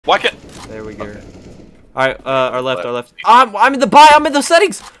Why can't? There we go. Okay. Alright, our left. I'm in the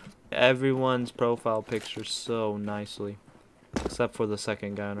settings! Everyone's profile picture so nicely. Except for the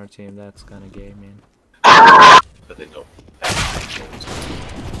second guy on our team. That's kind of gay, man. But they don't.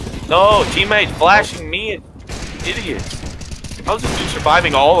 No, teammate flashing me, an idiot. How's this dude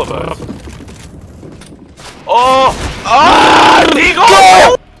surviving all of us? Oh! Ah!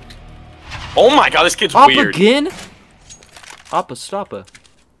 Deagle! Oh my god, this kid's Up weird. Again? Oppa, stoppa.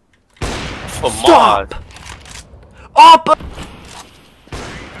 Stop! Oppa!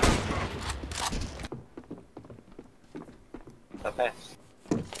 Not fast.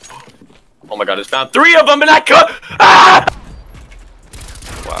 Oh my god, it's found 3 of them and I could. Ah!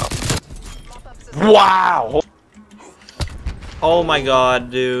 Wow. Wow! Oh my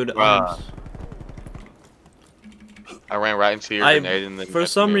god, dude. I ran right into your grenade and then for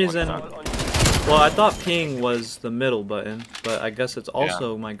some reason, well, I thought ping was the middle button, but I guess it's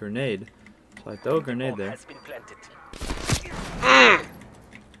also my grenade. So I throw a grenade there.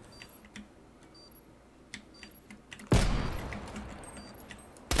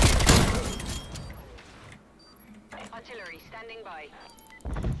 Artillery standing by.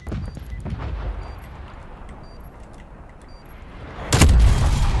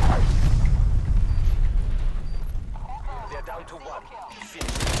 They're down to 1.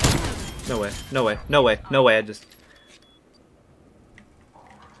 No way, no way, no way, no way, I just...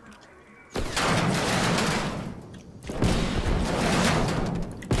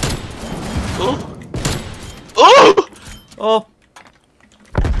 Oh! Oh! Oh!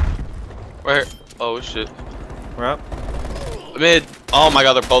 Where? Oh shit. We're up. Mid. Oh my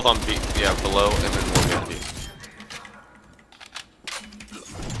god, they're both on B. Yeah, below and then one on B.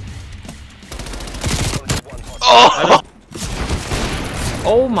 Oh!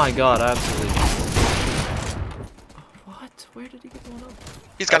 Oh my god, absolutely. What? Where did he get one up?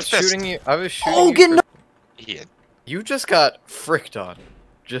 He's got a fist. shooting you. I was shooting. Oh, get no! Yeah. You just got fricked on.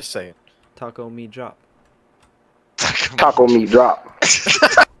 Just saying. Taco me drop. Taco meat drop.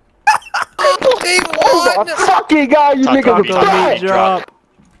 What? Fucking guy, you niggas are Taco me drop.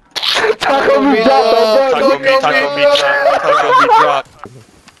 Taco meat drop. Taco meat drop.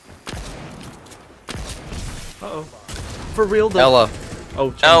 Uh-oh. For real though. Ella.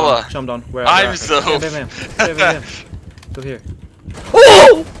 Oh, Ella. Chummed on. Where? I'm so. Bam, bam, bam. Bam, bam, bam. Go here.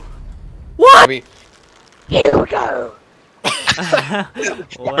 Oh! What? I mean, Here we go.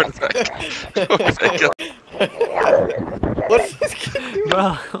 What? what is this kid doing?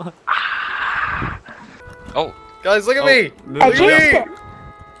 Bro. Oh. Guys, look at me. Move Look it. at me.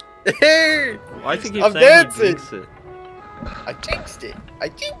 Hey. Why do you keep I'm saying dancing. he jinxed it? I jinxed it. I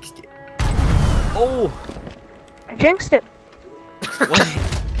jinxed it. Oh! I jinxed it. What?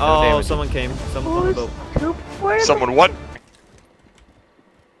 Oh, someone came. Someone on the boat. Someone what?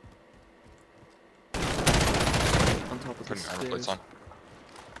 On top of the Putting armor plates stairs. on.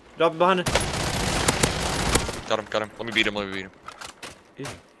 Drop it behind it. Got him. Let me beat him. Ew.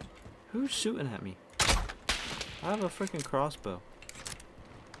 Who's shooting at me? I have a freaking crossbow.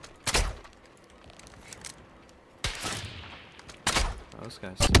 Oh, this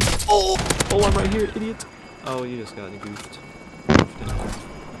guy's... Oh! Oh, I'm right here, idiot! Oh, you just got goofed.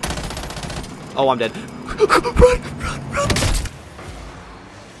 Oh, I'm dead. Run!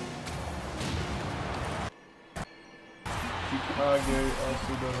 Chicago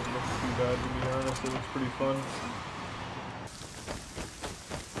also doesn't look too bad, to be honest. It looks pretty fun.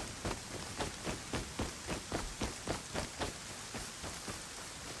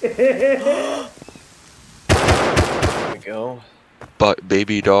 There we go. But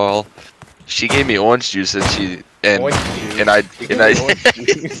baby doll, she gave me orange juice and Orange juice. and I She gave me orange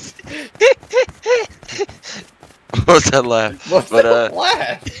juice. what was that laugh? What's But that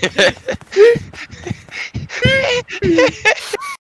laugh?